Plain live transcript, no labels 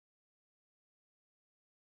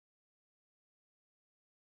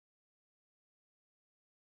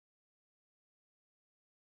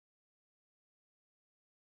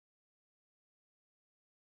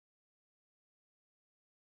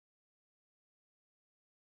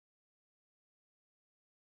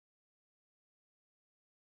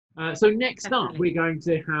So next up, Definitely. we're going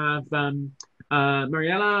to have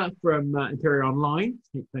Mariela from Imperia Online,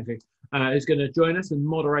 is going to join us and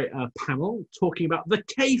moderate a panel talking about the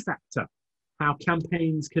K factor, how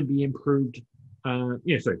campaigns can be improved. How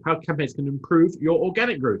campaigns can improve your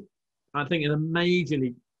organic growth. I think it's a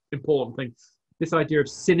majorly important thing. This idea of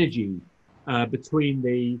synergy between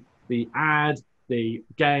the ad, the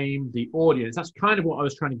game, the audience. That's kind of what I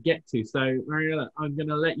was trying to get to. So, Mariela, I'm going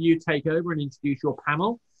to let you take over and introduce your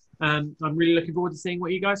panel. I'm really looking forward to seeing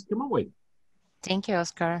what you guys come up with. Thank you,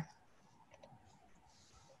 Oscar.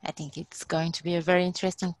 I think it's going to be a very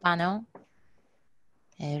interesting panel.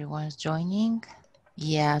 Everyone's joining.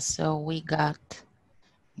 Yeah, so we got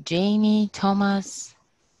Jami, Thomas,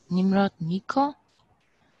 Nimrod, Mikko,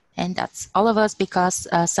 and that's all of us because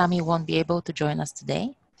Sami won't be able to join us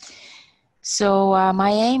today. So my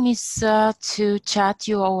aim is to chat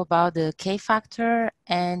you all about the K factor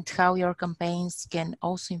and how your campaigns can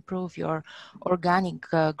also improve your organic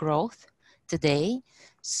growth today.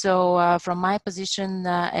 So from my position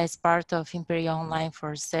as part of Imperia Online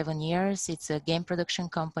for 7 years, it's a game production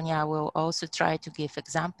company. I will also try to give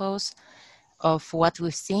examples of what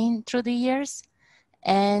we've seen through the years.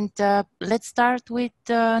 And let's start with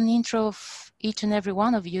an intro of each and every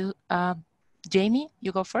one of you. Jami,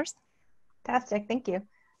 you go first. Fantastic, thank you.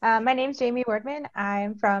 My name is Jami Wardman.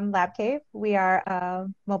 I'm from LabCave. We are a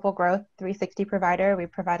mobile growth 360 provider. We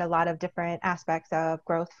provide a lot of different aspects of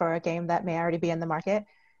growth for a game that may already be in the market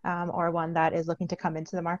or one that is looking to come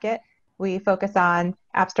into the market. We focus on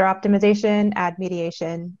App Store optimization, ad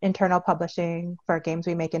mediation, internal publishing for games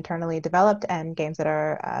we make internally developed and games that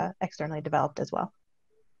are externally developed as well.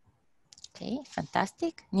 Okay,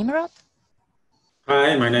 fantastic. Nimrod?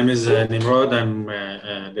 Hi, my name is Nimrod. I'm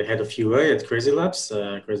the head of UA at CrazyLabs.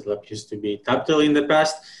 CrazyLabs used to be Taptel in the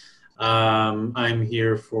past. I'm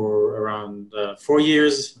here for around 4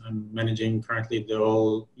 years. I'm managing currently the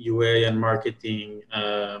whole UA and marketing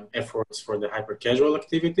efforts for the hyper-casual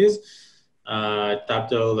activities. At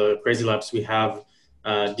Taptel, CrazyLabs, we have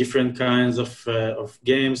different kinds of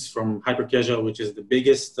games from hyper-casual, which is the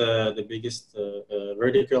biggest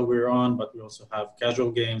vertical we're on, but we also have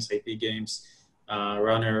casual games, AP games,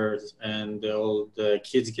 runners, and all the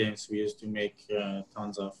kids games we used to make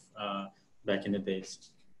tons of back in the days.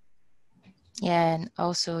 Yeah, and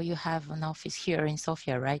also you have an office here in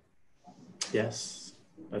Sofia, right? Yes,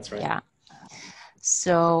 that's right. Yeah.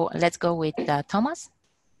 So let's go with Thomas.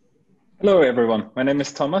 Hello, everyone. My name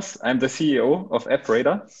is Thomas. I'm the CEO of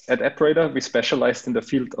AppRadar. At AppRadar, we specialized in the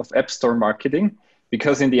field of App Store marketing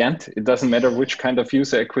because in the end, it doesn't matter which kind of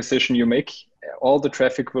user acquisition you make, all the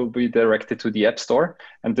traffic will be directed to the App Store.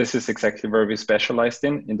 And this is exactly where we specialized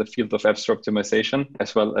in the field of App Store optimization,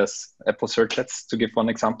 as well as Apple Search Ads, to give one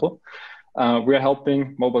example. We are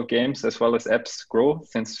helping mobile games as well as apps grow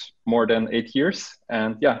since more than 8 years.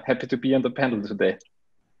 And yeah, happy to be on the panel today.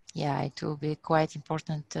 Yeah, it will be quite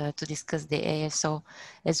important to discuss the ASO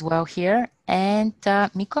as well here. And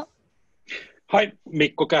Mikko? Hi,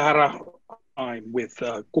 Mikko Kahara. I'm with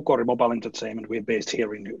Kukouri Mobile Entertainment. We're based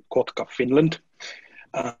here in Kotka, Finland.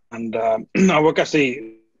 And I work as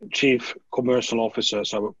the Chief Commercial Officer,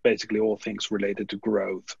 so basically all things related to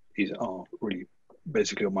growth are really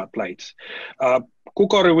basically on my plate.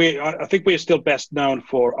 Kukouri, I think we're still best known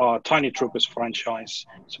for our Tiny Troopers franchise.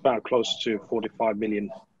 It's about close to 45 million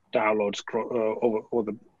downloads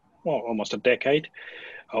over almost a decade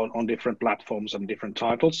on different platforms and different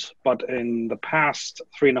titles. But in the past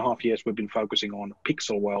 3.5 years, we've been focusing on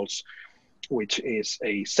Pixel Worlds, which is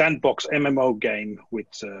a sandbox MMO game with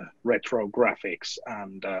retro graphics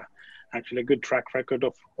and actually a good track record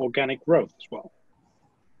of organic growth as well.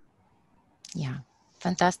 Yeah,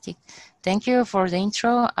 fantastic. Thank you for the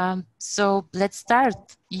intro. So let's start.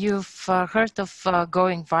 You've heard of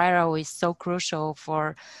going viral is so crucial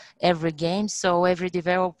for every game. So every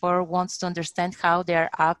developer wants to understand how their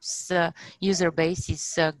app's user base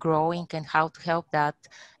is growing and how to help that.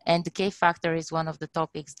 And the K factor is one of the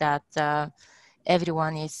topics that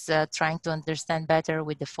everyone is trying to understand better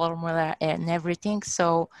with the formula and everything.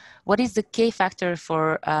 So what is the K factor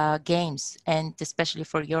for games and especially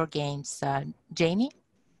for your games? Jami?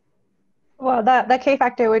 Well, the K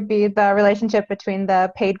factor would be the relationship between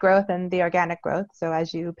the paid growth and the organic growth. So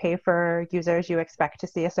as you pay for users, you expect to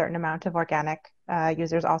see a certain amount of organic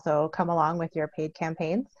users also come along with your paid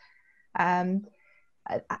campaigns.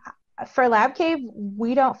 For LabCave,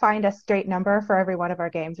 we don't find a straight number for every one of our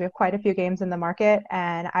games. We have quite a few games in the market,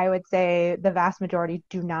 and I would say the vast majority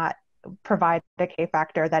do not provide a K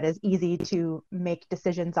factor that is easy to make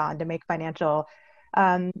decisions on, to make financial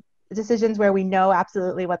decisions where we know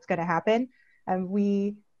absolutely what's going to happen. And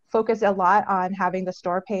we focus a lot on having the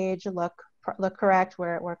store page look correct.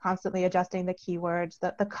 We're constantly adjusting the keywords,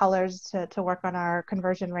 the colors to work on our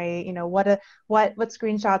conversion rate. You know, what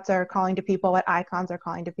screenshots are calling to people, what icons are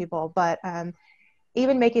calling to people. But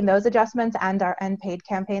even making those adjustments and our paid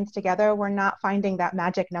campaigns together, we're not finding that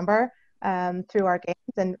magic number through our games.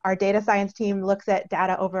 And our data science team looks at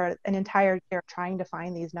data over an entire year trying to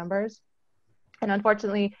find these numbers. And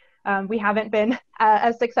unfortunately, we haven't been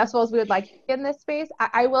as successful as we would like in this space.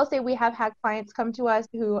 I will say we have had clients come to us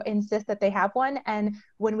who insist that they have one. And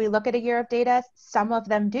when we look at a year of data, some of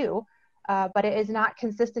them do. But it is not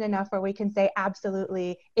consistent enough where we can say,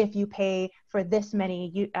 absolutely, if you pay for this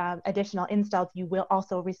many additional installs, you will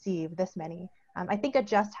also receive this many. I think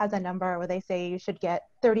Adjust has a number where they say you should get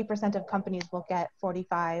 30% of companies will get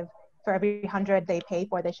 45 for every 100 they pay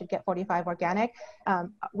for, they should get 45 organic.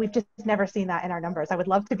 We've just never seen that in our numbers. I would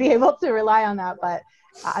love to be able to rely on that, but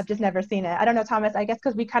I've just never seen it. I don't know, Thomas, I guess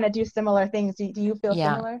because we kind of do similar things. Do you feel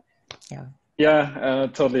similar? Yeah,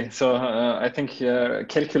 totally. So I think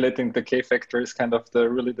calculating the K factor is kind of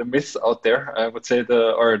really the myth out there. I would say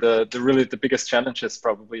the biggest challenges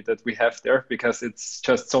probably that we have there, because it's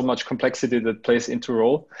just so much complexity that plays into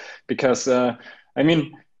role. Because I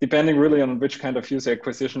mean, depending really on which kind of user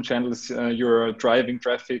acquisition channels you're driving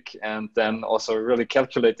traffic, and then also really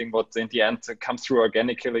calculating what in the end comes through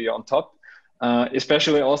organically on top.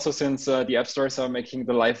 Especially also since the app stores are making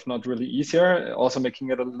the life not really easier, also making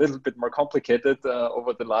it a little bit more complicated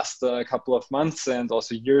over the last couple of months and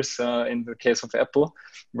also years in the case of Apple,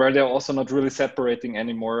 where they're also not really separating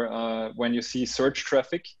anymore when you see search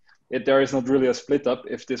traffic. There is not really a split up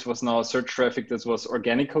if this was now search traffic that was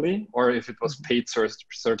organically or if it was paid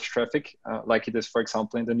search traffic, like it is, for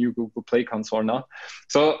example, in the new Google Play console now.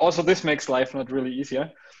 So also this makes life not really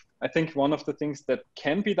easier. I think one of the things that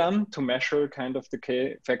can be done to measure kind of the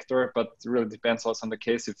K factor, but it really depends also on the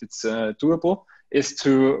case if it's doable, is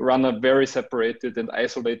to run a very separated and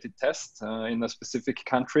isolated test in a specific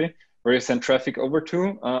country where you send traffic over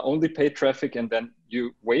to, only paid traffic, and then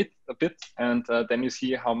you wait a bit, and then you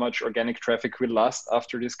see how much organic traffic will last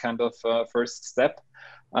after this kind of first step.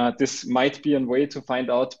 This might be a way to find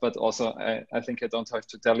out, but also I think I don't have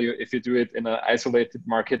to tell you, if you do it in an isolated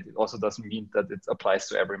market, it also doesn't mean that it applies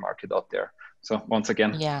to every market out there. So once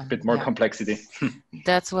again, a bit more complexity.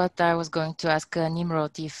 That's what I was going to ask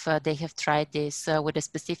Nimrod, if they have tried this with a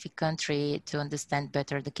specific country to understand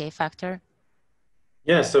better the K factor.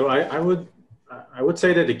 Yeah, so I would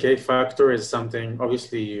say that the K factor is something,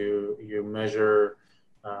 obviously you measure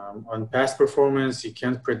on past performance. You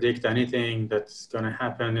can't predict anything that's going to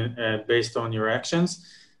happen based on your actions.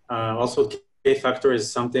 Also, K factor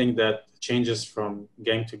is something that changes from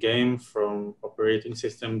game to game, from operating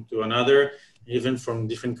system to another, even from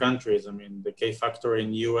different countries. I mean, the K factor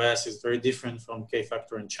in US is very different from K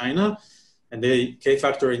factor in China, and the K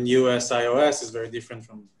factor in US iOS is very different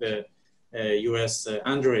from the US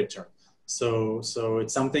Android chart. So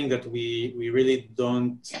it's something that we really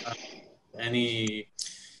don't any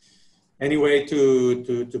way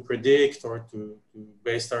to predict or to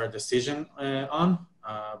base our decision on,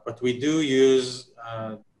 but we do use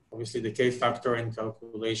obviously the K factor in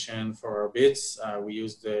calculation for our bids. We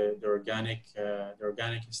use the organic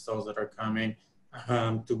installs that are coming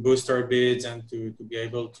to boost our bids and to be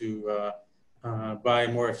able to buy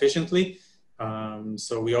more efficiently.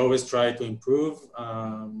 So we always try to improve.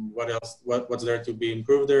 What's there to be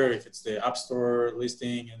improved there? If it's the App Store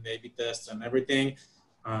listing and the A/B tests and everything,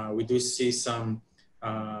 we do see some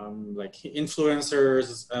like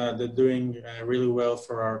influencers that are doing really well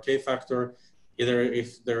for our K factor, either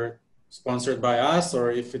if they're sponsored by us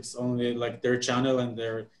or if it's only like their channel and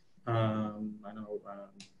they're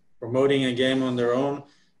promoting a game on their own.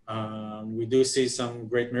 We do see some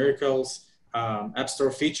great miracles. App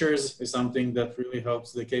Store features is something that really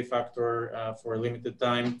helps the K factor for a limited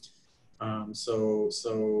time. So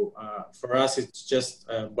for us, it's just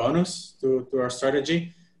a bonus to our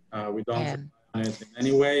strategy. We don't rely on it in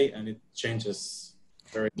any way, and it changes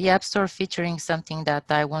very. The App Store featuring something that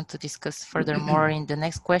I want to discuss furthermore in the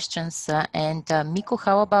next questions. And Mikko,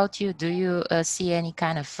 how about you? Do you see any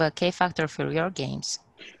kind of K factor for your games?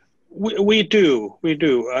 We do,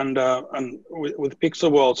 and with Pixel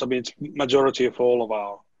Worlds, I mean, it's majority of all of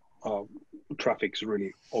our traffic is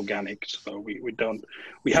really organic. So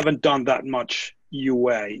we haven't done that much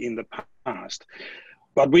UA in the past,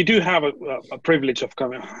 but we do have a privilege of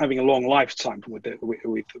having a long lifetime with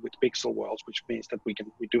Pixel Worlds, which means that we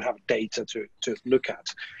do have data to look at,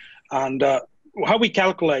 and how we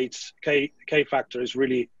calculate K factor is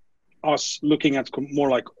really us looking at more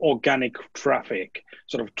like organic traffic,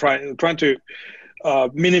 sort of trying to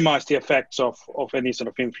minimize the effects of any sort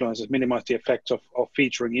of influences, minimize the effects of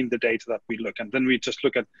featuring in the data that we look. And then we just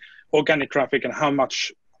look at organic traffic and how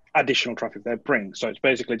much additional traffic they bring. So it's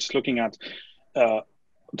basically just looking at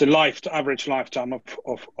the average lifetime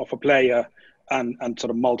of a player and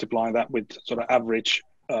sort of multiplying that with sort of average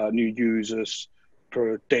new users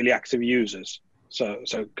per daily active users. So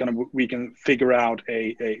kind of we can figure out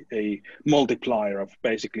a multiplier of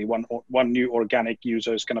basically one new organic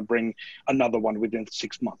user is going to bring another one within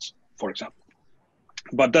 6 months, for example.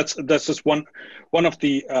 But that's just one of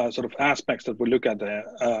the sort of aspects that we look at there.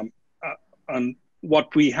 And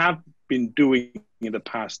what we have been doing in the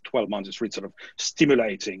past 12 months is really sort of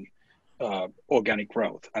stimulating organic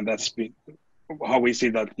growth, and that's been how we see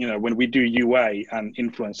that. When we do UA and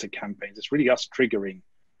influencer campaigns, it's really us triggering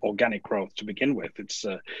organic growth to begin with. It's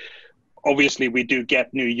obviously we do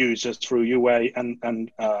get new users through UA and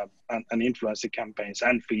influencer campaigns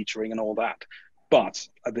and featuring and all that, but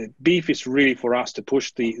the beef is really for us to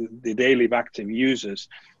push the daily active users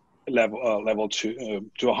level to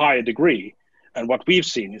a higher degree. And what we've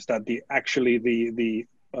seen is that the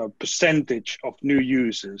percentage of new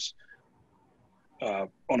users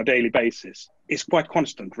on a daily basis is quite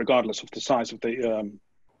constant, regardless of the size of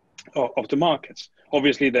the markets.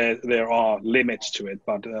 Obviously, there are limits to it,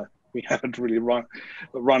 but we haven't really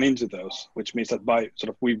run into those. Which means that by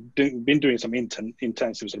sort of we've been doing some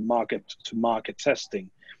intensive sort of market testing,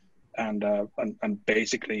 and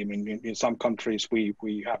basically, I mean, in some countries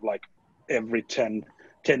we have like every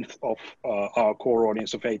 10th of our core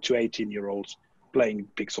audience of 8 to 18-year-olds playing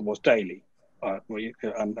Pixel Wars daily.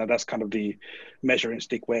 And that's kind of the measuring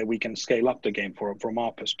stick where we can scale up the game from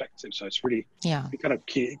our perspective. So it's really kind of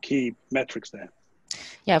key metrics there.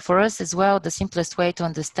 Yeah, for us as well, the simplest way to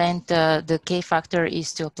understand the K factor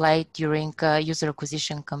is to apply it during user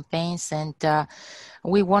acquisition campaigns. And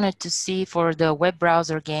we wanted to see for the web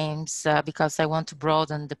browser games, because I want to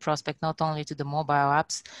broaden the prospect not only to the mobile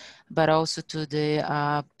apps, but also to the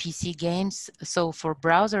PC games. So for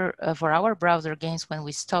our browser games, when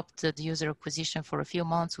we stopped the user acquisition for a few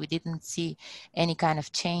months, we didn't see any kind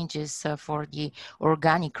of changes for the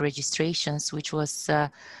organic registrations, which was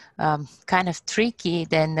kind of tricky.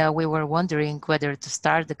 Then we were wondering whether to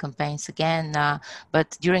start the campaigns again,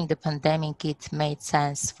 but during the pandemic, it made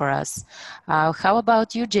sense for us. How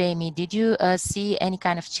about you, Jami? Did you see any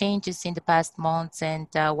kind of changes in the past months, and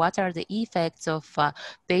what are the effects of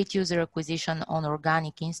paid user acquisition on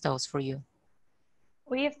organic installs for you?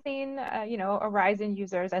 We have seen, a rise in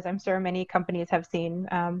users, as I'm sure many companies have seen,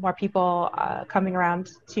 more people coming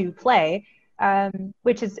around to play,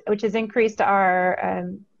 which has increased our,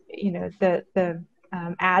 the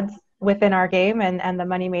ads within our game and the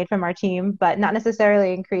money made from our team, but not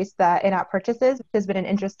necessarily increased the in-app purchases, which has been an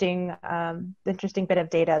interesting bit of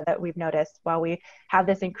data that we've noticed while we have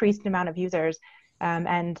this increased amount of users.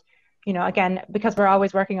 And again, because we're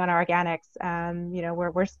always working on our organics,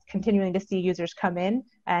 we're continuing to see users come in,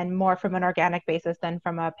 and more from an organic basis than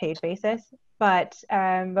from a paid basis. But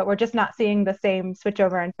we're just not seeing the same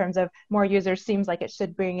switchover in terms of more users. Seems like it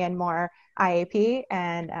should bring in more IAP,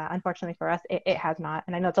 and unfortunately for us, it has not.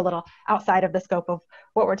 And I know it's a little outside of the scope of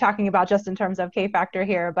what we're talking about just in terms of K factor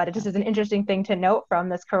here, but it just is an interesting thing to note from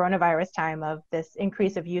this coronavirus time of this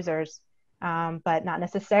increase of users, but not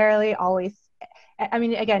necessarily always. I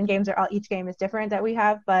mean, again, each game is different that we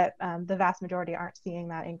have, but the vast majority aren't seeing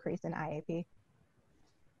that increase in IAP.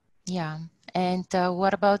 Yeah. And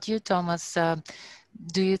what about you, Thomas?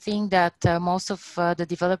 Do you think that most of the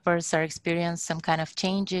developers are experiencing some kind of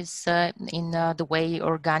changes in the way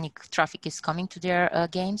organic traffic is coming to their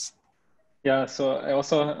games? Yeah, so I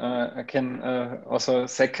also can also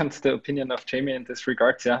second the opinion of Jami in this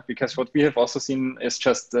regard, yeah, because what we have also seen is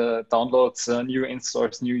just downloads, new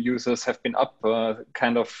installs, new users have been up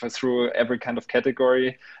kind of through every kind of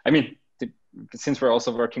category. I mean, since we're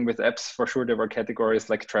also working with apps, for sure there were categories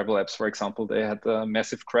like travel apps, for example, they had a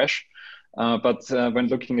massive crash. But when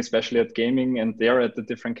looking especially at gaming and there at the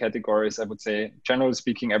different categories, I would say, generally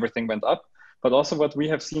speaking, everything went up. But also what we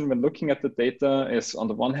have seen when looking at the data is, on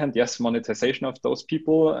the one hand, yes, monetization of those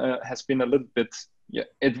people has been a little bit,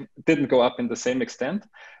 it didn't go up in the same extent.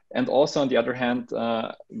 And also on the other hand,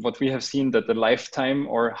 what we have seen that the lifetime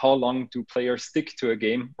or how long do players stick to a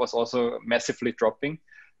game was also massively dropping.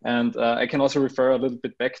 And I can also refer a little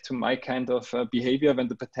bit back to my kind of behavior when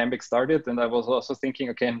the pandemic started. And I was also thinking,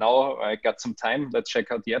 okay, now I got some time, let's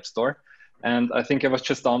check out the App Store. And I think I was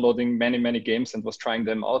just downloading many games and was trying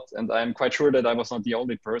them out. And I'm quite sure that I was not the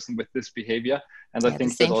only person with this behavior. And I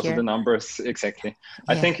think that also here. the numbers, exactly.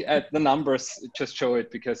 I think the numbers just show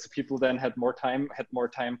it, because people then had more time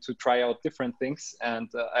to try out different things. And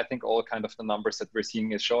I think all kind of the numbers that we're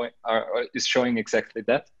seeing is showing exactly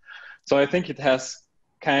that. So I think it has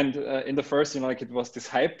in the first, like it was this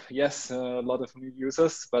hype, yes, a lot of new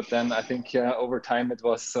users, but then I think over time it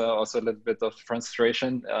was also a little bit of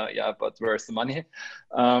frustration. But where's the money?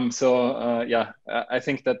 I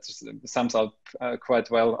think that sums up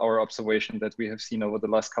quite well our observation that we have seen over the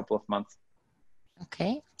last couple of months.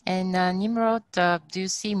 Okay. And Nimrod, do you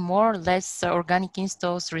see more or less organic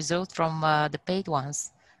installs result from the paid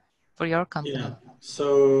ones for your company? Yeah,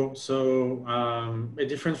 so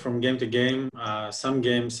different from game to game. Some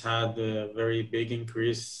games had a very big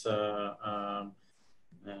increase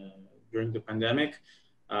during the pandemic,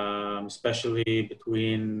 especially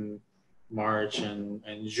between March and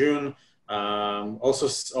June. Also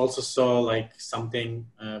saw like something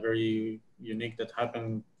very unique that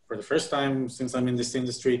happened for the first time since I'm in this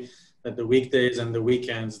industry, that the weekdays and the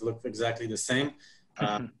weekends look exactly the same.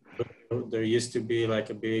 There used to be like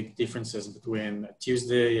a big differences between a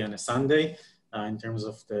Tuesday and a Sunday in terms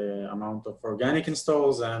of the amount of organic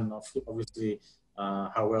installs and obviously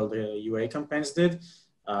how well the UA campaigns did.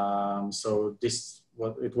 So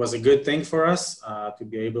it was a good thing for us to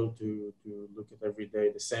be able to look at every day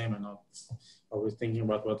the same and not always thinking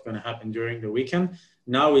about what's going to happen during the weekend.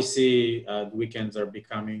 Now we see the weekends are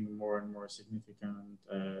becoming more and more significant,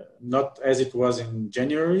 not as it was in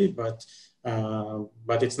January, but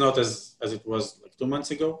it's not as it was like 2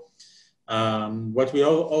 months ago. What we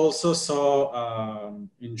also saw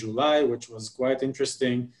in July, which was quite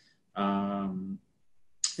interesting,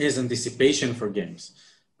 is anticipation for games.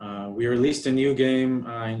 We released a new game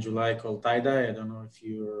in July called Tie-Dye. I don't know if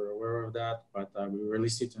you're aware of that, but we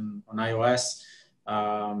released it on iOS.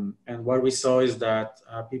 And what we saw is that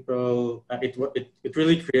people, it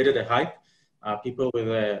really created a hype. People with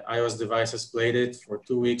iOS devices played it for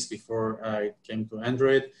 2 weeks before it came to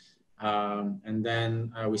Android. And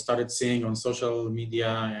then we started seeing on social media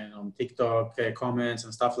and on TikTok comments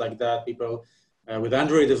and stuff like that, people with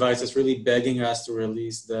Android devices really begging us to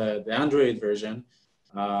release the Android version.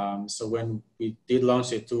 So when we did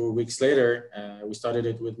launch it 2 weeks later, we started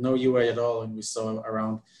it with no UA at all, and we saw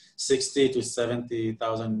around 60 to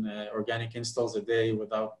 70,000 organic installs a day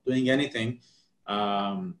without doing anything.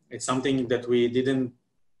 It's something that we didn't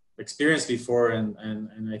experience before, and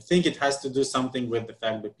I think it has to do something with the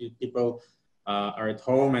fact that people are at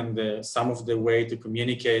home, and some of the way to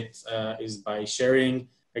communicate is by sharing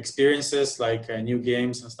experiences like new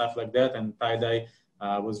games and stuff like that, and Tie-Dye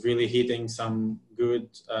was really hitting some good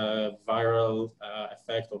viral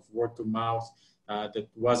effect of word to mouth that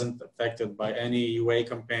wasn't affected by any UA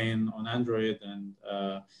campaign on Android, and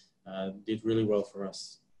did really well for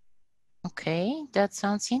us. Okay, that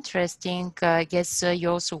sounds interesting. I guess you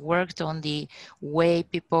also worked on the way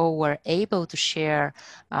people were able to share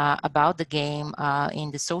about the game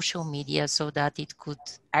in the social media so that it could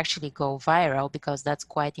actually go viral, because that's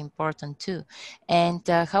quite important too. And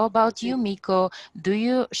how about you, Mikko? Do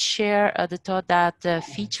you share the thought that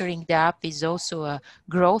featuring the app is also a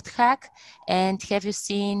growth hack? And have you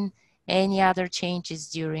seen any other changes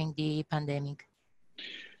during the pandemic?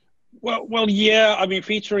 Well, yeah. I mean,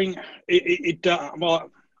 featuring it's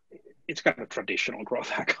kind of traditional growth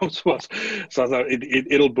hack, so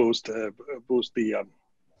it'll boost the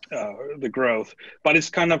growth, but it's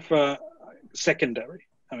kind of secondary.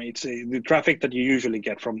 I mean, it's the traffic that you usually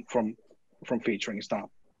get from featuring is not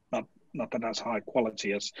that as high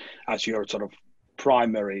quality as your sort of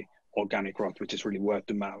primary organic growth, which is really word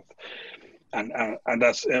to mouth, and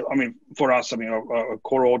that's I mean, for us, I mean, our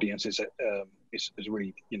core audience is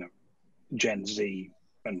really, you know, Gen Z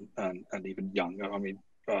and even younger. I mean,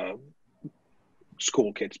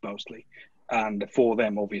 school kids mostly. And for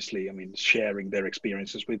them, obviously, I mean, sharing their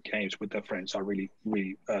experiences with games with their friends are really,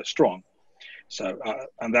 really strong. So,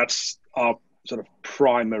 and that's our sort of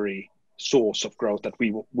primary source of growth that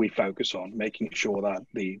we focus on, making sure that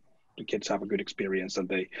the kids have a good experience and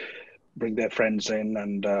they bring their friends in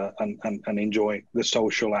and enjoy the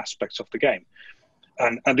social aspects of the game.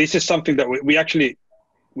 And this is something that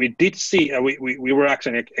we did see. We were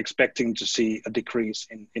actually expecting to see a decrease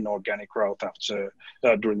in organic growth after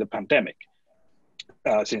during the pandemic,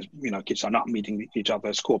 since, you know, kids are not meeting each other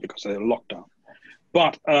at school because of the lockdown.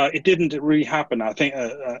 But it didn't really happen. I think,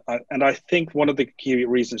 and I think one of the key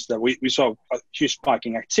reasons that we saw a huge spike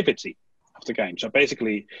in activity of the game. So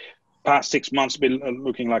basically, past 6 months been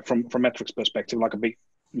looking like from metrics perspective like a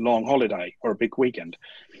long holiday or a big weekend.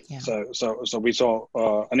 Yeah. So we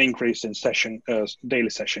saw an increase in daily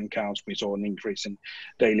session counts. We saw an increase in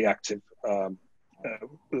daily active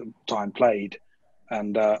time played,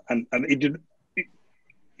 and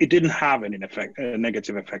it didn't have any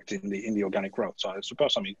negative effect in the organic growth. So I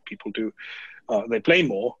suppose, I mean, people do, they play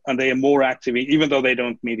more and they are more active, even though they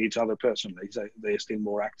don't meet each other personally. They're still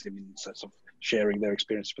more active in the sense of sharing their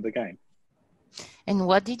experience for the game. And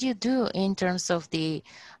what did you do in terms of the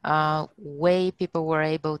way people were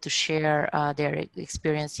able to share their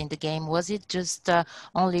experience in the game? Was it just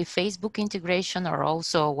only Facebook integration, or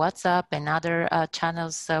also WhatsApp and other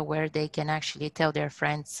channels where they can actually tell their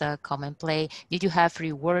friends, come and play? Did you have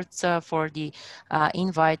rewards for the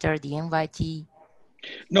inviter, the invitee?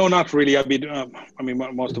 No, not really. I mean,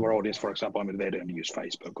 most of our audience, for example, I mean, they don't use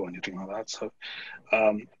Facebook or anything like that. So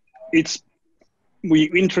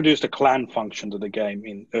we introduced a clan function to the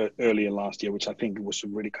game earlier last year, which I think was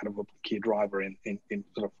really kind of a key driver in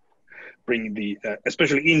sort of bringing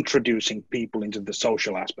especially introducing people into the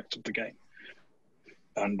social aspects of the game.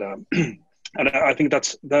 And and I think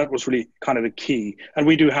that was really kind of the key. And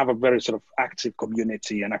we do have a very sort of active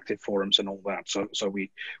community and active forums and all that. So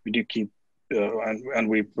we do keep and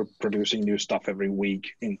we're producing new stuff every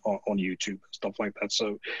week on YouTube and stuff like that.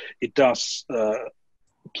 So it does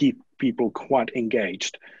keep people quite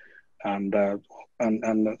engaged, and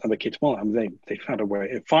the kids, well, I mean, they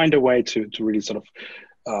find a way to really sort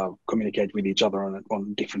of communicate with each other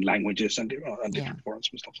on different languages and different forums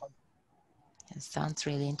and stuff like that. It sounds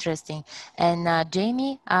really interesting. And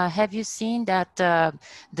Jami, have you seen that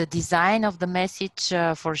the design of the message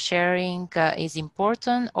for sharing is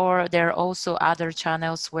important, or there are also other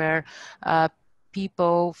channels where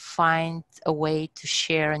people find a way to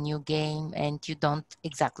share a new game and you don't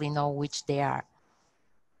exactly know which they are?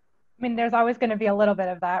 I mean, there's always going to be a little bit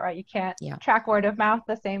of that, right? You can't track word of mouth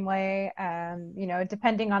the same way. You know,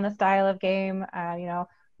 depending on the style of game, you know,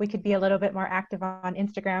 we could be a little bit more active on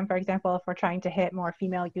Instagram, for example, if we're trying to hit more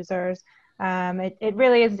female users. It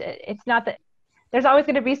really is, it's not that, there's always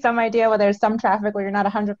going to be some idea where there's some traffic where you're not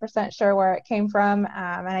 100% sure where it came from.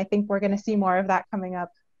 And I think we're going to see more of that coming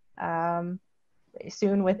up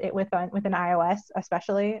soon with an iOS,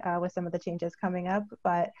 especially with some of the changes coming up.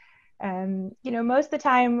 But you know, most of the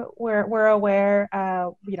time we're aware,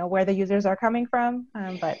 you know, where the users are coming from.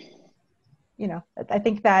 But you know, I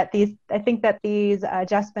think that these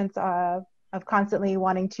adjustments of constantly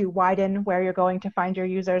wanting to widen where you're going to find your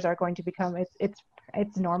users are going to become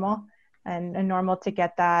it's normal and normal to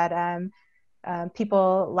get that.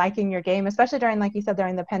 People liking your game, especially during, like you said,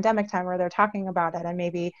 during the pandemic time where they're talking about it, and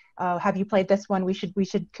maybe, have you played this one? We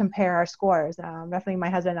should compare our scores. Definitely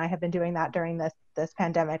my husband and I have been doing that during this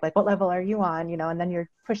pandemic. Like, what level are you on? You know, and then you're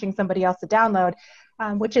pushing somebody else to download,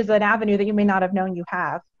 which is an avenue that you may not have known you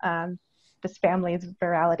have. Just families,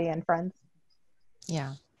 virality, and friends.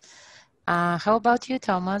 Yeah. How about you,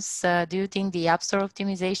 Thomas? Do you think the App Store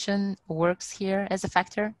optimization works here as a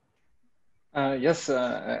factor? Yes,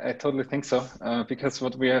 I totally think so. Because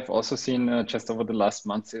what we have also seen just over the last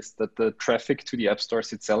months is that the traffic to the app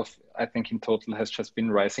stores itself, I think in total has just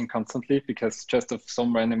been rising constantly, because just of so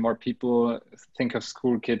many more people think of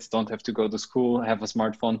school kids don't have to go to school, have a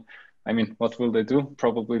smartphone. I mean, what will they do?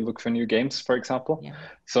 Probably look for new games, for example. Yeah.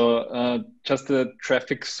 So just the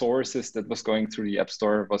traffic sources that was going through the App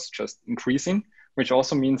Store was just increasing, which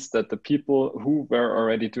also means that the people who were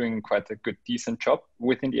already doing quite a good, decent job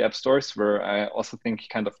within the App Stores were, I also think,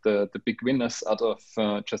 kind of the big winners out of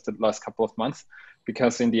just the last couple of months,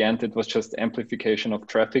 because in the end, it was just amplification of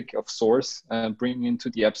traffic, of source, bringing into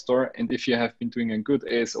the App Store. And if you have been doing a good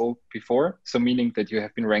ASO before, so meaning that you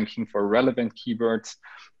have been ranking for relevant keywords,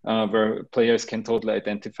 where players can totally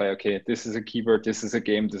identify, okay, this is a keyword, this is a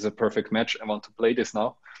game, this is a perfect match, I want to play this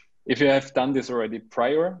now. If you have done this already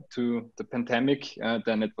prior to the pandemic,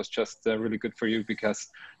 then it was just really good for you, because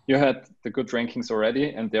you had the good rankings already,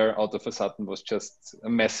 and there out of a sudden was just a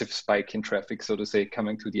massive spike in traffic, so to say,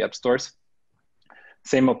 coming to the app stores.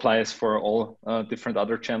 Same applies for all different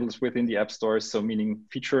other channels within the app stores, so meaning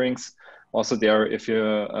featurings. Also there, if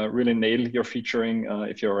you really nail your featuring,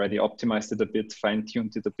 if you already optimized it a bit,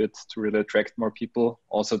 fine-tuned it a bit to really attract more people,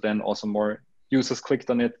 also more users clicked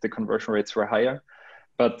on it, the conversion rates were higher.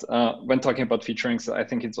 But when talking about featurings, I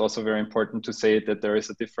think it's also very important to say that there is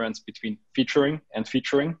a difference between featuring and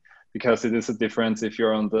featuring, because it is a difference if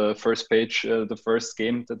you're on the first page, the first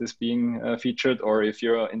game that is being featured, or if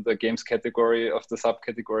you're in the games category of the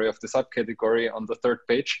subcategory on the third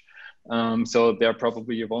page. So there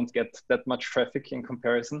probably you won't get that much traffic in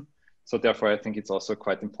comparison. So therefore, I think it's also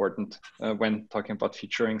quite important when talking about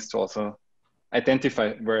featurings to also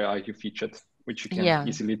identify where are you featured which you can Yeah.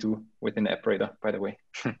 easily do within AppRadar, by the way.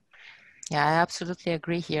 Yeah, I absolutely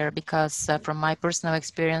agree here because from my personal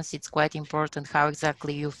experience, it's quite important how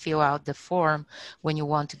exactly you fill out the form when you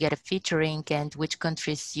want to get a featuring and which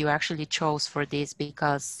countries you actually chose for this,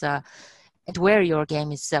 because and where your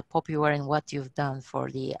game is popular and what you've done for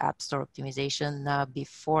the App Store optimization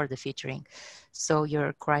before the featuring. So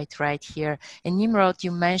you're quite right here. And Nimrod,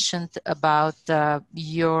 you mentioned about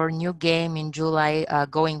your new game in July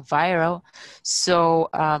going viral. So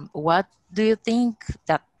what do you think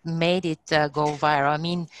that made it go viral? I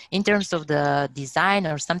mean, in terms of the design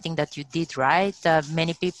or something that you did right,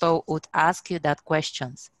 many people would ask you that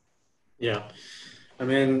questions. Yeah. I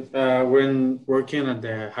mean, when working at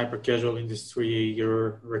the hyper-casual industry,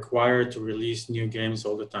 you're required to release new games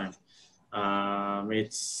all the time.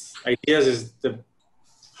 Ideas is the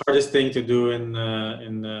hardest thing to do in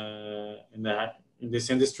this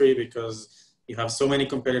industry because you have so many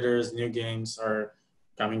competitors. New games are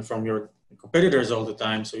coming from your competitors all the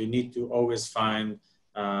time, so you need to always find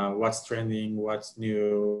what's trending, what's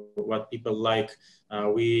new, what people like.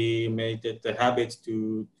 We made it a habit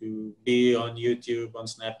to be on YouTube, on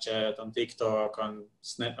Snapchat, on TikTok, on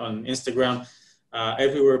Instagram,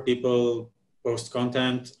 everywhere people post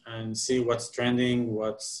content and see what's trending,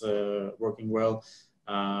 what's working well.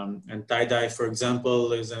 And tie-dye, for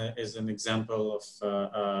example, is an example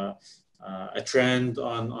of a trend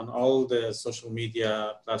on all the social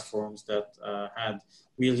media platforms that had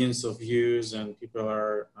millions of views, and people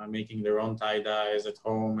are making their own tie-dyes at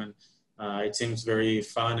home, and it seems very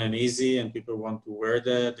fun and easy, and people want to wear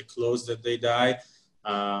the clothes that they dye.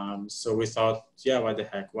 So we thought, yeah, why the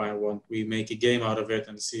heck? Why won't we make a game out of it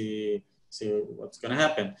and see what's going to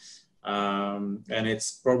happen? And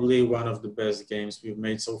it's probably one of the best games we've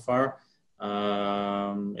made so far.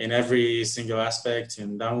 In every single aspect,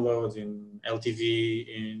 in download, in LTV,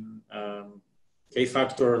 in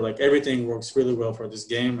K-factor, like everything works really well for this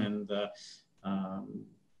game. And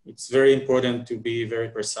it's very important to be very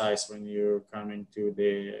precise when you're coming to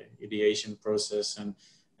the ideation process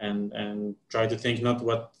and try to think not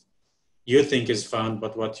what you think is fun,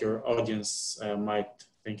 but what your audience might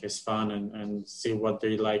think is fun, and see what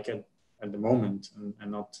they like at the moment,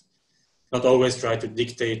 and not always try to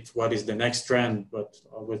dictate what is the next trend, but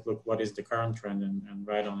always look what is the current trend and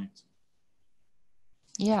write on it.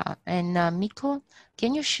 Yeah, and Mikko,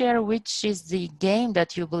 can you share which is the game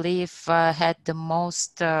that you believe had the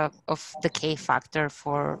most of the K factor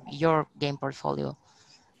for your game portfolio?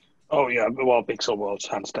 Oh yeah, well, Pixel Worlds,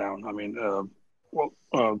 hands down. I mean,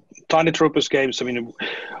 Tiny Troopers games. I mean,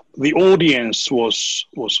 the audience was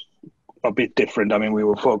a bit different. I mean, we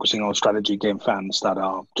were focusing on strategy game fans that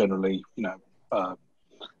are generally,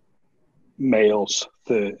 males,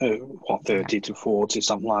 30 to 40,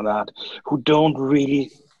 something like that, who don't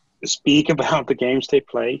really speak about the games they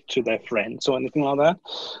play to their friends or anything like that.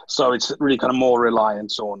 So it's really kind of more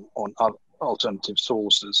reliance on alternative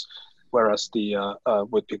sources, whereas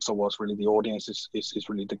with Pixel was really the audience is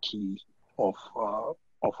really the key of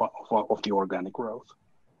the organic growth.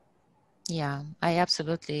 Yeah, I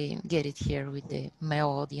absolutely get it here with the male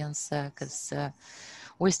audience because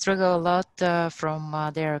we struggle a lot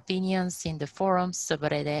from their opinions in the forums,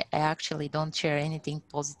 but I actually don't share anything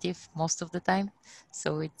positive most of the time.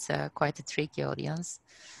 So it's quite a tricky audience.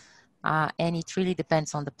 And it really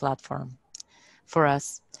depends on the platform for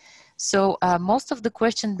us. So most of the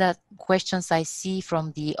questions I see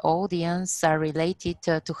from the audience are related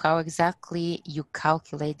to how exactly you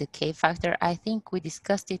calculate the K factor. I think we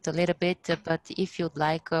discussed it a little bit, but if you'd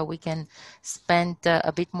like, we can spend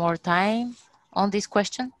a bit more time on this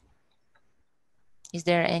question. Is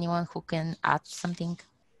there anyone who can add something?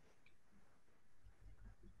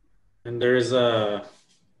 And there is a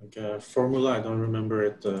formula, I don't remember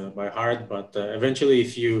it by heart, but eventually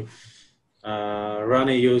if you run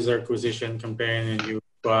a user acquisition campaign and you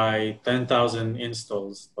buy 10,000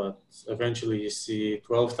 installs, but eventually you see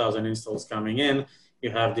 12,000 installs coming in, you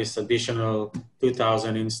have this additional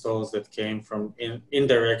 2,000 installs that came from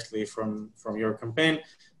indirectly from your campaign,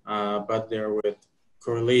 but they're with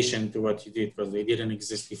correlation to what you did because they didn't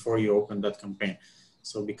exist before you opened that campaign.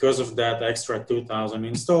 So because of that extra 2,000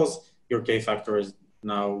 installs, your K factor is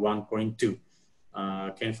now 1.2.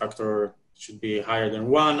 K factor should be higher than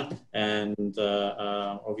 1, and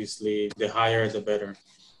obviously the higher the better.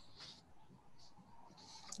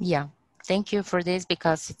 Yeah, thank you for this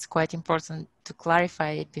because it's quite important to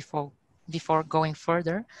clarify it before going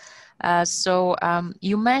further. So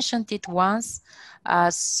you mentioned it once.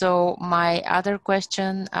 So my other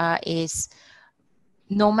question is,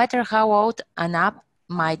 no matter how old an app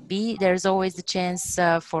might be. There's always the chance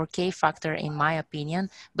for K factor, in my opinion.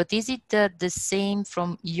 But is it the same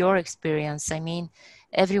from your experience? I mean,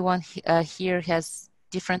 everyone here has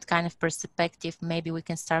different kind of perspective. Maybe we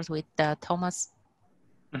can start with Thomas.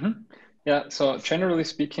 Mm-hmm. Yeah, so generally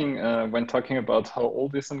speaking, when talking about how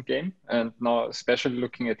old is a game, and now especially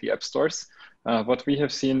looking at the app stores, what we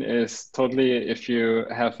have seen is totally if you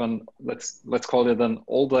have an, let's call it an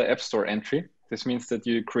older app store entry. This means that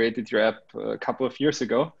you created your app a couple of years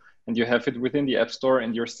ago and you have it within the app store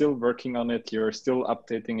and you're still working on it, you're still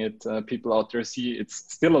updating it. People out there see it's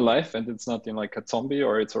still alive and it's not in like a zombie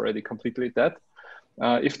or it's already completely dead.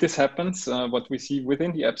 If this happens, what we see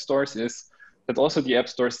within the app stores is that also the app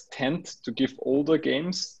stores tend to give older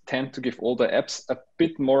games, tend to give older apps a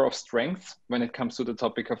bit more of strength when it comes to the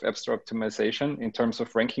topic of app store optimization in terms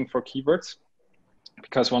of ranking for keywords.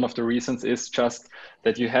 Because one of the reasons is just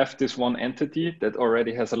that you have this one entity that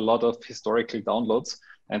already has a lot of historical downloads,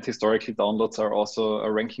 and historical downloads are also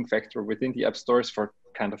a ranking factor within the app stores for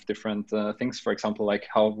kind of different things. For example, like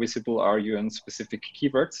how visible are you in specific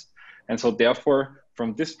keywords. And so therefore,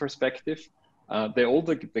 from this perspective, the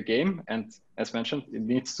older the game, and as mentioned, it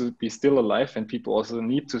needs to be still alive, and people also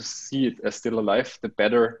need to see it as still alive, the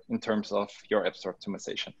better in terms of your app store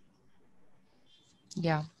optimization.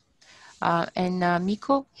 Yeah. And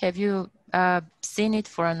Mikko, have you seen it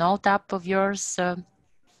for an old app of yours,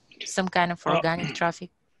 some kind of organic traffic?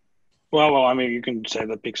 Well, I mean, you can say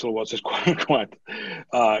that Pixel Watch is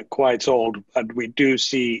quite old, and we do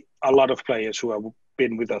see a lot of players who have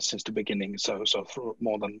been with us since the beginning, so for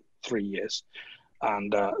more than 3 years.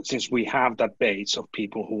 And since we have that base of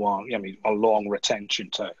people who are, I mean, a long retention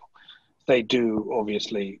tail, they do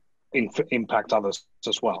obviously impact others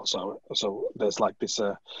as well. So there's like this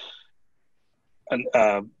a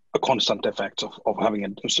constant effect of having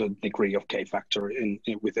a certain degree of K factor in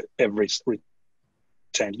with every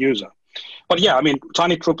retained user. But yeah, I mean,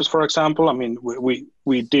 Tiny Troopers, for example, I mean,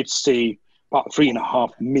 we did see about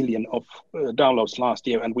 3.5 million of downloads last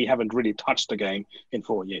year, and we haven't really touched the game in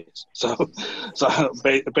 4 years. So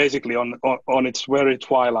basically on its very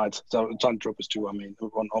twilight, so Tiny Troopers 2, I mean,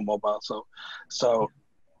 on mobile. So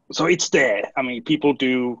it's there. I mean, people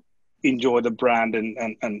do enjoy the brand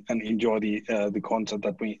and enjoy the content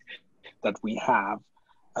that we have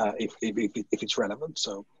if it's relevant.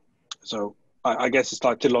 So I guess it's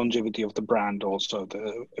like the longevity of the brand also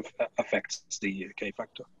affects the K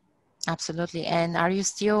factor. Absolutely. And are you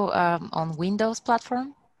still on Windows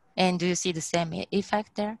platform? And do you see the same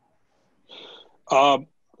effect there? So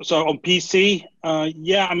on PC,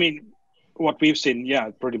 yeah, I mean, what we've seen, yeah,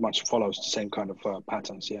 it pretty much follows the same kind of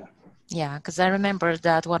patterns, yeah. Yeah, because I remember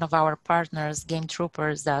that one of our partners, Game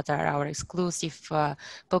Troopers, that are our exclusive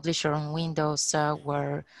publisher on Windows,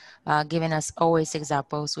 were giving us always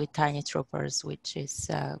examples with Tiny Troopers, which is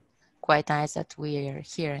quite nice that we are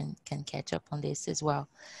here and can catch up on this as well.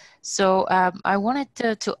 So I wanted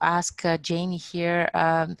to ask Jami here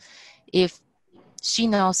if she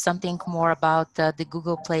knows something more about the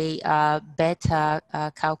Google Play beta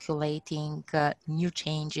calculating new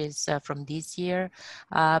changes from this year,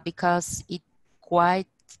 because it quite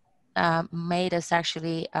made us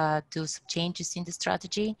actually do some changes in the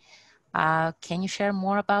strategy. Can you share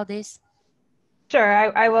more about this?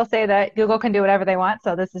 Sure, I will say that Google can do whatever they want.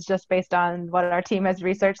 So this is just based on what our team has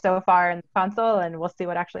researched so far in the console, and we'll see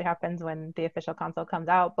what actually happens when the official console comes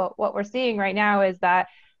out. But what we're seeing right now is that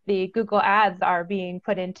the Google ads are being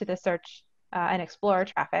put into the search and Explorer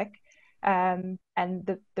traffic. And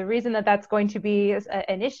the reason that that's going to be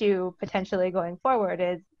an issue potentially going forward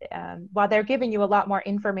is while they're giving you a lot more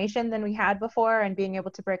information than we had before and being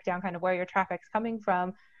able to break down kind of where your traffic's coming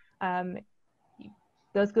from,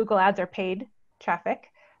 those Google ads are paid traffic.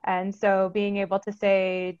 And so being able to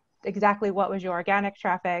say exactly what was your organic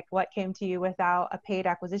traffic, what came to you without a paid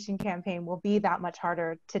acquisition campaign will be that much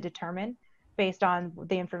harder to determine based on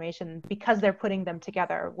the information because they're putting them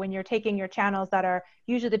together. When you're taking your channels that are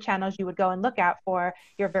usually the channels you would go and look at for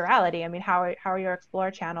your virality, I mean, how are your Explore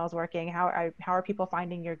channels working? How are people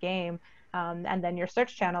finding your game? And then your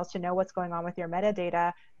search channels to know what's going on with your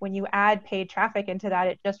metadata. When you add paid traffic into that,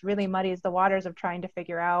 it just really muddies the waters of trying to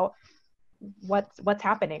figure out what's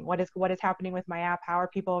happening, what is happening with my app, how are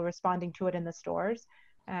people responding to it in the stores.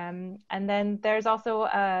 And then there's also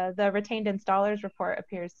the retained installers report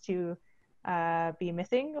appears to be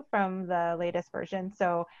missing from the latest version.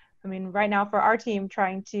 So I mean, right now for our team,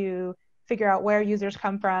 trying to figure out where users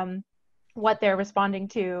come from, what they're responding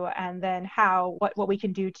to, and then what we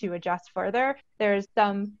can do to adjust further, there's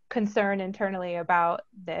some concern internally about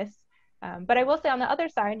this. But I will say on the other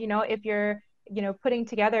side, you know, if you're putting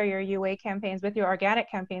together your UA campaigns with your organic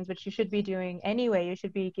campaigns, which you should be doing anyway. You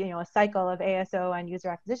should be, a cycle of ASO and user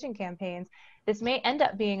acquisition campaigns. This may end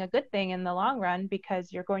up being a good thing in the long run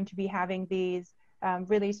because you're going to be having these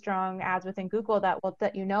really strong ads within Google that will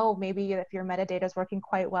let maybe if your metadata is working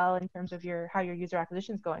quite well in terms of how your user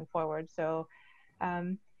acquisition is going forward. So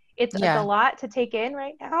it's a lot to take in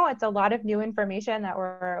right now. It's a lot of new information that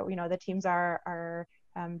the teams are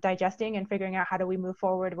digesting and figuring out how do we move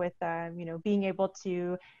forward with, being able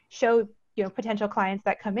to show, potential clients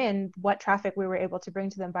that come in what traffic we were able to bring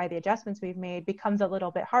to them by the adjustments we've made becomes a little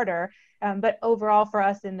bit harder. But overall for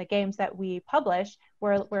us in the games that we publish,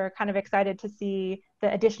 we're kind of excited to see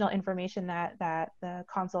the additional information that the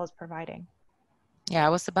console is providing. Yeah, I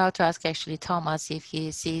was about to ask actually Thomas if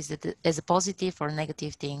he sees it as a positive or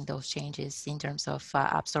negative thing, those changes in terms of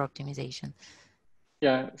App Store optimization.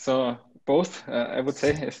 Yeah, so both, I would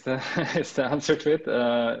say, is the is the answer to it.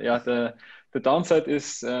 The downside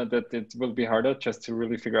is that it will be harder just to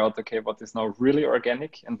really figure out, okay, what is now really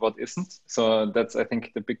organic and what isn't. So that's, I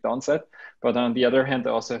think, the big downside. But on the other hand,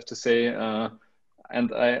 I also have to say,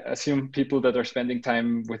 and I assume people that are spending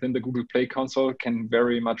time within the Google Play console can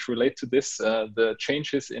very much relate to this. The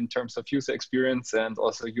changes in terms of user experience and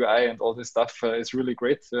also UI and all this stuff is really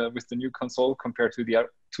great with the new console compared to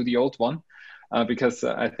the old one. Because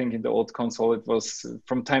I think in the old console, it was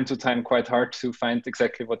from time to time quite hard to find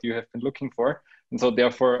exactly what you have been looking for. And so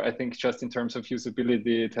therefore, I think just in terms of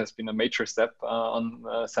usability, it has been a major step on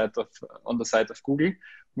the side of Google,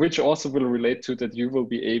 which also will relate to that you will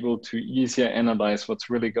be able to easier analyze what's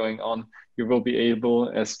really going on. You will be able,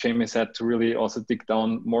 as Jami said, to really also dig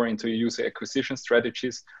down more into user acquisition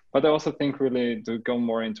strategies. But I also think really to go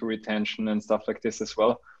more into retention and stuff like this as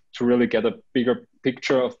well, to really get a bigger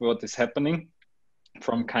picture of what is happening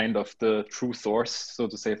from kind of the true source, so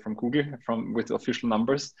to say, from Google, with official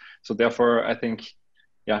numbers. So therefore, I think,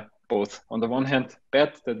 yeah, both. On the one hand,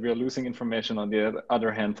 bad that we are losing information. On the other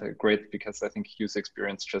hand, great, because I think user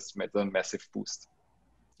experience just made a massive boost.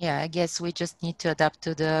 Yeah, I guess we just need to adapt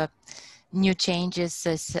to the new changes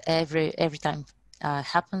as every time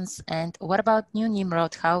happens. And what about new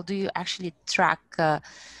Nimrod? How do you actually track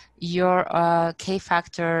your K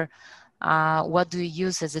factor? What do you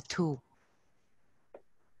use as a tool?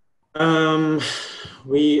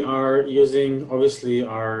 We are using obviously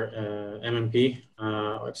our MMP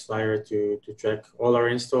layer to track all our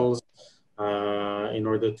installs in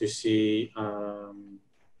order to see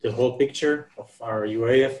the whole picture of our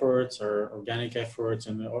UA efforts, our organic efforts,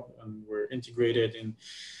 and we're integrated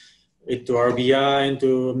into our BI,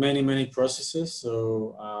 into many processes.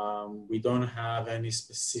 So we don't have any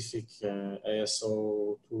specific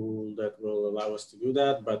ASO tool that will allow us to do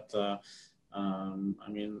that, but I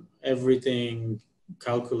mean, everything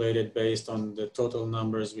calculated based on the total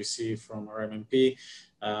numbers we see from our MMP.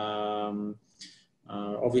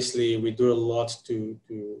 Obviously, we do a lot to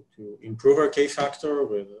improve our K factor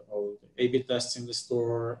with all the A/B tests in the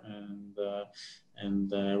store,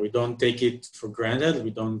 and we don't take it for granted.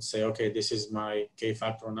 We don't say, okay, this is my K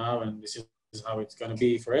factor now, and this is how it's going to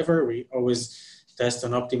be forever. We always test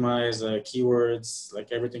and optimize keywords,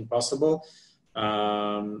 like everything possible.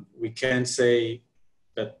 We can say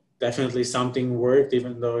that definitely something worked,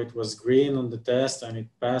 even though it was green on the test and it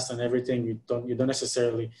passed and everything. You don't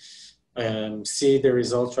necessarily see the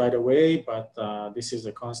results right away, but this is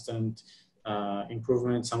a constant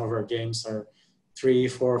improvement. Some of our games are 3,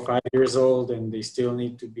 4, 5 years old, and they still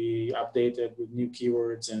need to be updated with new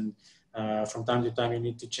keywords. And from time to time, you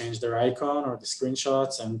need to change their icon or the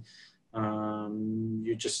screenshots, and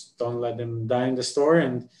you just don't let them die in the store.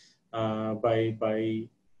 And by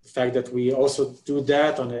the fact that we also do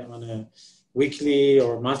that on a weekly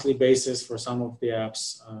or monthly basis for some of the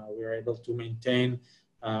apps, we are able to maintain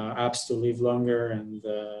apps to live longer and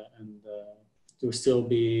to still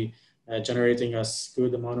be generating us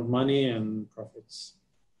good amount of money and profits.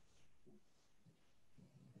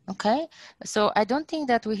 Okay, so I don't think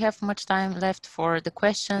that we have much time left for the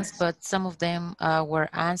questions, but some of them were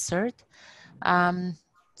answered.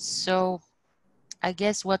 So I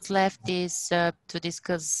guess what's left is to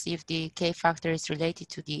discuss if the K factor is related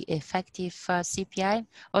to the effective CPI.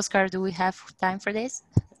 Oscar, do we have time for this?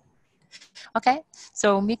 Okay,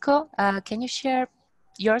 so Mikko, can you share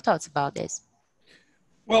your thoughts about this?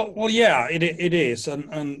 Well, yeah, it is,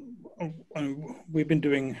 and we've been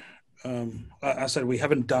doing. I said we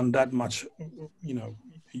haven't done that much,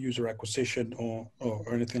 user acquisition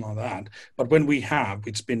or anything like that. But when we have,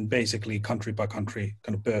 it's been basically country by country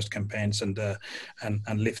kind of burst campaigns and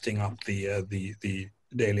lifting up the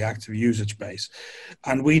daily active usage base,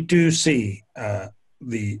 and we do see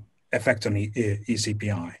the effect on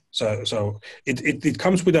eCPI. So it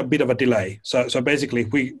comes with a bit of a delay. So basically,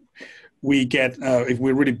 we get if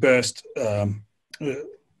we really burst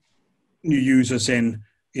new users in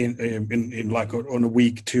like on a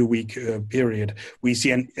week, 2 week period, we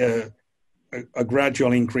see a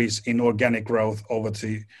gradual increase in organic growth over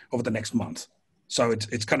the next month. So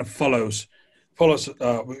it kind of follows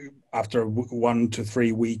after a 1 to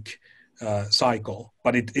 3 week cycle,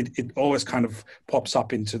 but it always kind of pops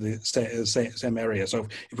up into the same area. So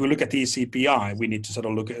if we look at the CPI, we need to sort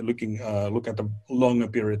of look at the longer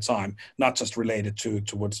period of time, not just related to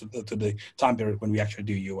the time period when we actually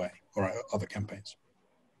do UA or other campaigns.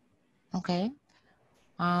 Okay,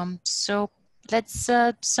 so let's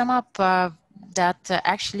sum up that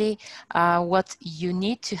actually what you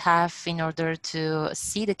need to have in order to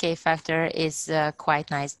see the K factor is a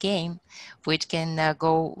quite nice game, which can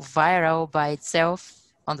go viral by itself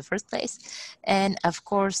on the first place. And of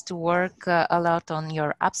course, to work a lot on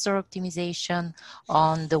your App Store optimization,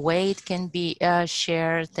 on the way it can be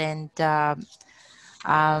shared, and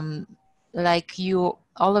like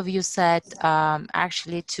all of you said,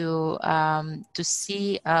 actually to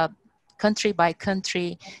see country by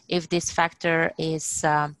country if this factor is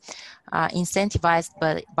incentivized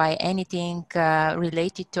by anything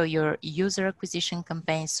related to your user acquisition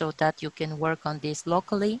campaign, so that you can work on this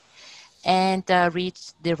locally and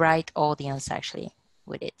reach the right audience actually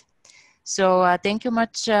with it. So thank you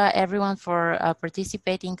much everyone for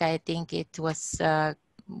participating. I think it was a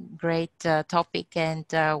great topic, and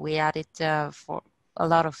we added for a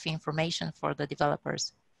lot of information for the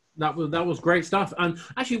developers. That was great stuff. And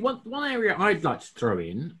actually, one area I'd like to throw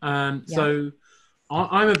in. So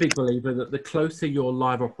I'm a big believer that the closer your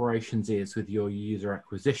live operations is with your user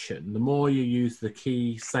acquisition, the more you use the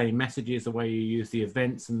key same messages, the way you use the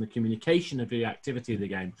events and the communication of the activity of the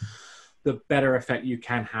game, the better effect you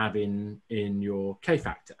can have in your K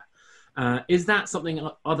factor. Is that something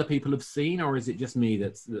other people have seen, or is it just me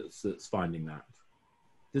that's finding that?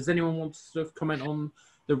 Does anyone want to sort of comment on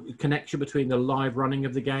the connection between the live running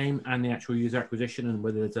of the game and the actual user acquisition, and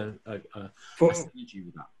whether there's a synergy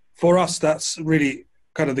with that? For us, that's really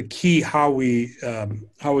kind of the key how we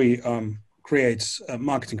create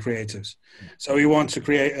marketing creatives. So we want to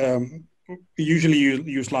create. We usually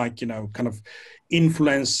use like kind of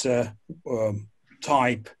influencer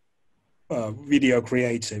type video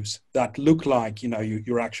creatives that look like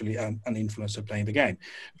you're actually an influencer playing the game,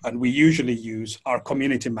 and we usually use our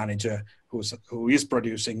community manager who is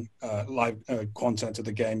producing live content of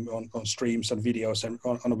the game on streams and videos and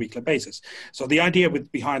on a weekly basis. So the idea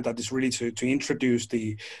behind that is really to introduce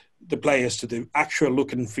the players to the actual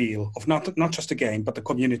look and feel of not just the game, but the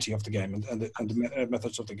community of the game and the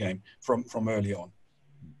methods of the game from early on.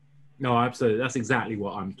 No, absolutely. That's exactly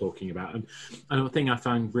what I'm talking about. And the thing I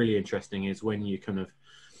found really interesting is when you kind of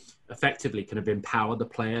effectively kind of empower the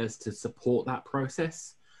players to support that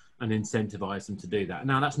process and incentivize them to do that.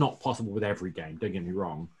 Now, that's not possible with every game, don't get me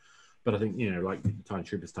wrong. But I think, like Time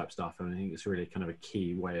Troopers type stuff, and I think it's really kind of a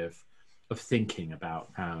key way of thinking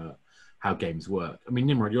about how games work. I mean,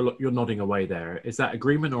 Nimrod, you're nodding away there. Is that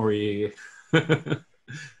agreement, or are you...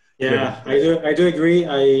 Yeah, I do agree.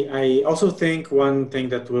 I also think one thing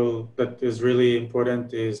that is really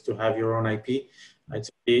important is to have your own IP.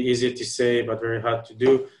 It's easy to say, but very hard to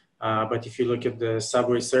do. But if you look at the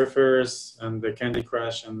Subway Surfers and the Candy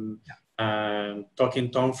Crush and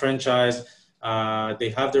Talking Tom franchise,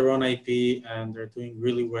 they have their own IP and they're doing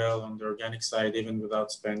really well on the organic side, even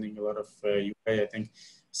without spending a lot of UA. I think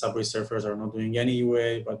Subway Surfers are not doing any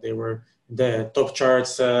UA, but they were in the top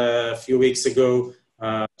charts a few weeks ago.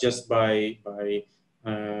 Just by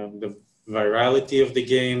the virality of the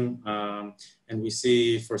game. And we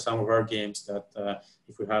see for some of our games that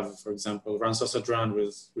if we have, for example, Run Sausage Run,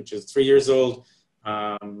 which is 3 years old,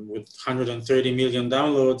 with 130 million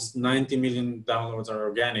downloads, 90 million downloads are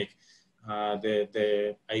organic.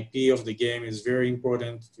 The IP of the game is very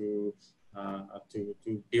important to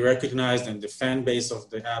be recognized, and the fan base of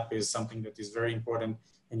the app is something that is very important,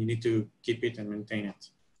 and you need to keep it and maintain it.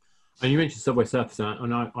 And you mentioned Subway Surfers,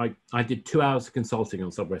 and I did 2 hours of consulting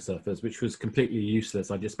on Subway Surfers, which was completely useless.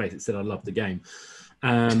 I just basically said I loved the game.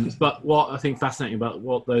 But what I think fascinating about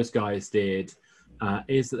what those guys did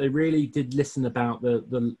is that they really did listen about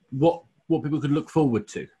what people could look forward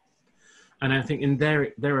to. And I think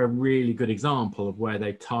they're a really good example of where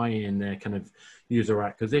they tie in their kind of user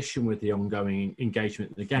acquisition with the ongoing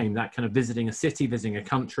engagement in the game, that kind of visiting a city, visiting a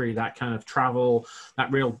country, that kind of travel,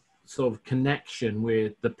 that real sort of connection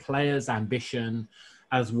with the player's ambition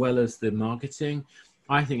as well as the marketing.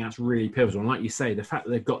 I think that's really pivotal. And like you say, the fact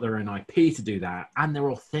that they've got their own IP to do that and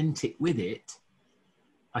they're authentic with it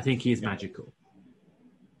I think he is magical.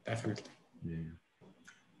 Definitely.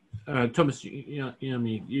 Yeah. Thomas,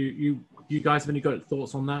 you guys have any got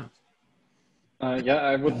thoughts on that? Yeah,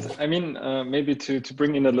 I would. I mean, maybe to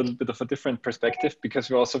bring in a little bit of a different perspective, because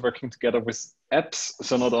we're also working together with apps,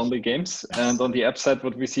 so not only games. And on the app side,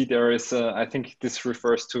 what we see there is, I think this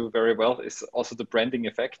refers to very well, is also the branding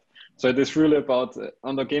effect. So it is really about,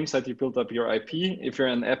 on the game side, you build up your IP. If you're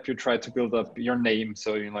an app, you try to build up your name,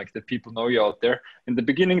 so like that people know you out there. In the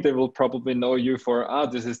beginning, they will probably know you for,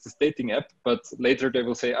 this is this dating app, but later they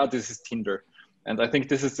will say, this is Tinder. And I think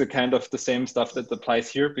this is the kind of the same stuff that applies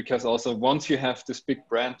here, because also once you have this big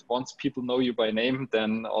brand, once people know you by name,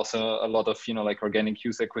 then also a lot of, like organic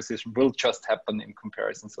user acquisition will just happen in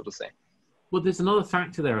comparison, so to say. Well, there's another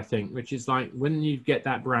factor there, I think, which is like when you get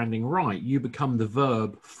that branding right, you become the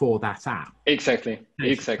verb for that app. Exactly.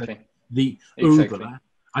 The Uber,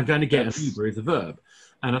 I'm going to get an Uber is a verb.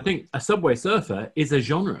 And I think a Subway Surfer is a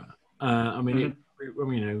genre. I mean,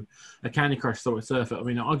 a Candy Crush Subway Surfer. I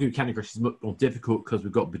mean, I argue Candy Crush is much more difficult because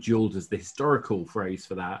we've got Bejeweled as the historical phrase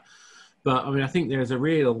for that. But I mean, I think there's a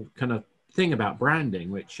real kind of thing about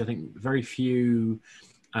branding, which I think very few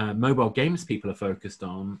mobile games people are focused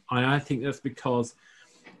on. I think that's because,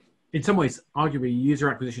 in some ways, arguably, user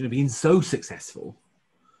acquisition has been so successful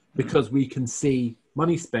because we can see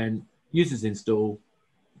money spent, users install,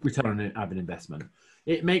 return on an investment.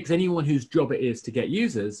 It makes anyone whose job it is to get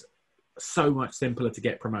users so much simpler to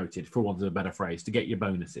get promoted, for want of a better phrase, to get your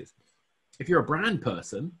bonuses. If you're a brand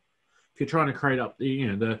person, if you're trying to create up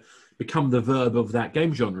become the verb of that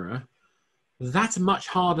game genre, that's a much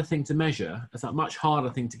harder thing to measure. It's a much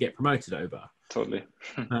harder thing to get promoted over. Totally.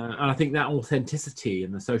 And I think that authenticity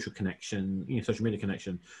and the social connection, social media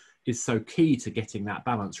connection, is so key to getting that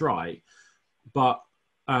balance right. But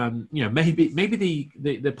maybe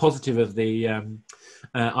the positive of the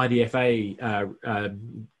IDFA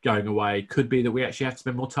going away could be that we actually have to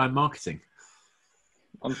spend more time marketing.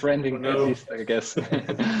 On branding, at least, I guess.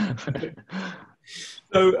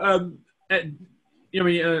 So,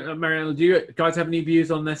 Mariela, do you guys have any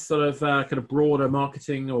views on this sort of kind of broader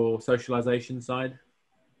marketing or socialization side?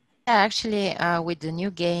 Yeah, actually, with the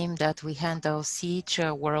new game that we handle, Siege,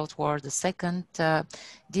 World War II,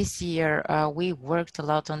 this year we worked a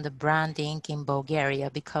lot on the branding in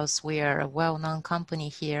Bulgaria, because we are a well-known company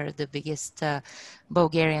here, the biggest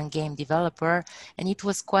Bulgarian game developer, and it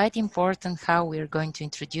was quite important how we're going to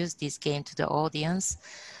introduce this game to the audience.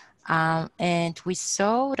 And we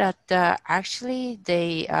saw that actually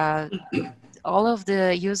they all of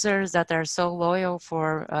the users that are so loyal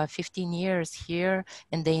for 15 years here,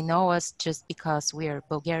 and they know us just because we are a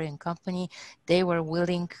Bulgarian company, they were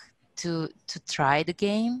willing to try the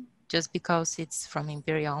game just because it's from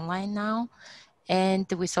Imperia Online now. And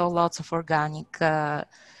we saw lots of organic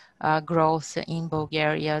growth in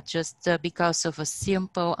Bulgaria just because of a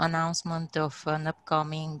simple announcement of an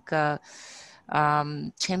upcoming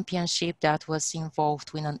championship that was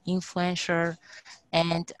involved with an influencer.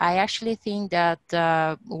 And I actually think that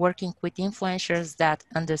working with influencers that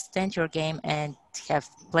understand your game and have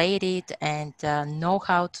played it and know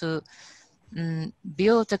how to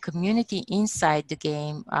build a community inside the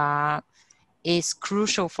game is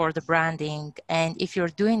crucial for the branding. And if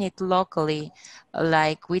you're doing it locally,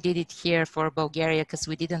 like we did it here for Bulgaria, because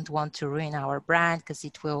we didn't want to ruin our brand, because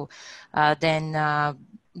it will then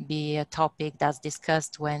be a topic that's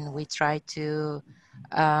discussed when we try to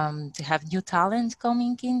have new talent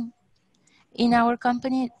coming in our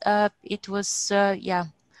company. It was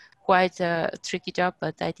quite a tricky job,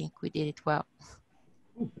 but I think we did it well.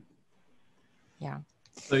 Yeah.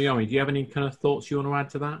 So Jami, do you have any kind of thoughts you want to add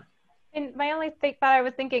to that? And my only thought I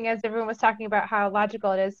was thinking, as everyone was talking about how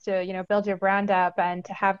logical it is to build your brand up and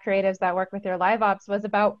to have creatives that work with your live ops, was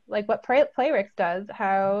about like what Playrix does,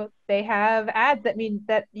 how they have ads that mean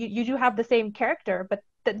that you do have the same character, but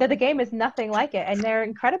the game is nothing like it, and they're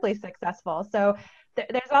incredibly successful. So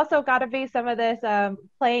there's also got to be some of this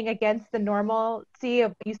playing against the normalcy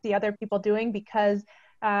of what you see other people doing, because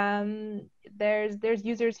there's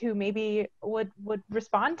users who maybe would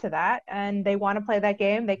respond to that, and they want to play that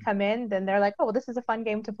game. They come in, then they're like, oh, well, this is a fun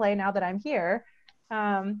game to play now that I'm here.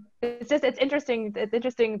 It's interesting. It's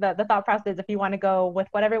interesting the thought process, if you want to go with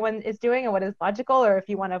what everyone is doing and what is logical, or if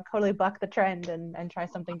you want to totally buck the trend and try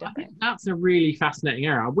something different. I think that's a really fascinating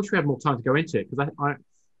area. I wish we had more time to go into it, because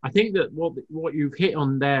I think that what you've hit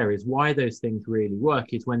on there is why those things really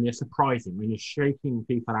work is when you're surprising, when you're shaking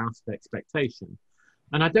people out of expectation.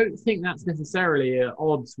 And I don't think that's necessarily at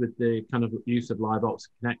odds with the kind of use of live ops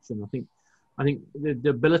connection. I think the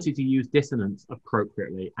ability to use dissonance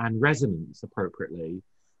appropriately and resonance appropriately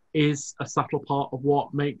is a subtle part of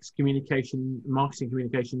what makes marketing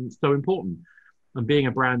communication so important. And being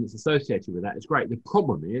a brand that's associated with that is great. The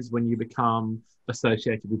problem is when you become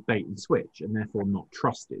associated with bait and switch and therefore not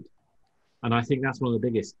trusted. And I think that's one of the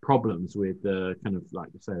biggest problems with the kind of like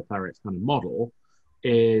say a Playrix kind of model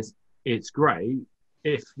is it's great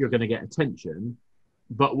if you're going to get attention,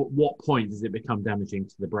 but at what point does it become damaging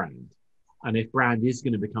to the brand? And if brand is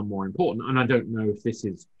going to become more important, and I don't know if this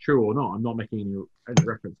is true or not, I'm not making any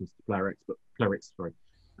references to Playrix,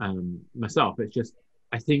 myself. It's just,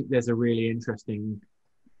 I think there's a really interesting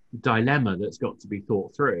dilemma that's got to be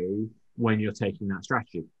thought through when you're taking that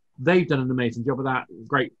strategy. They've done an amazing job of that.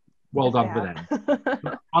 Great. Well done for them.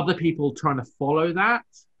 But other people trying to follow that,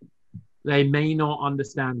 they may not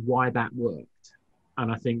understand why that worked.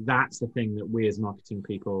 And I think that's the thing that we as marketing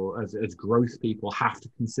people, as growth people have to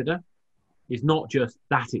consider. It's not just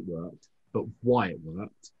that it worked, but why it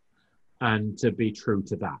worked, and to be true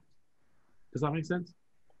to that. Does that make sense?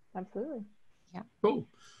 Absolutely. Yeah. Cool.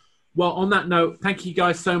 Well, on that note, thank you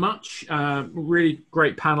guys so much. Really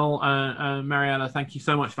great panel. Mariela, thank you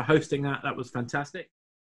so much for hosting that. That was fantastic.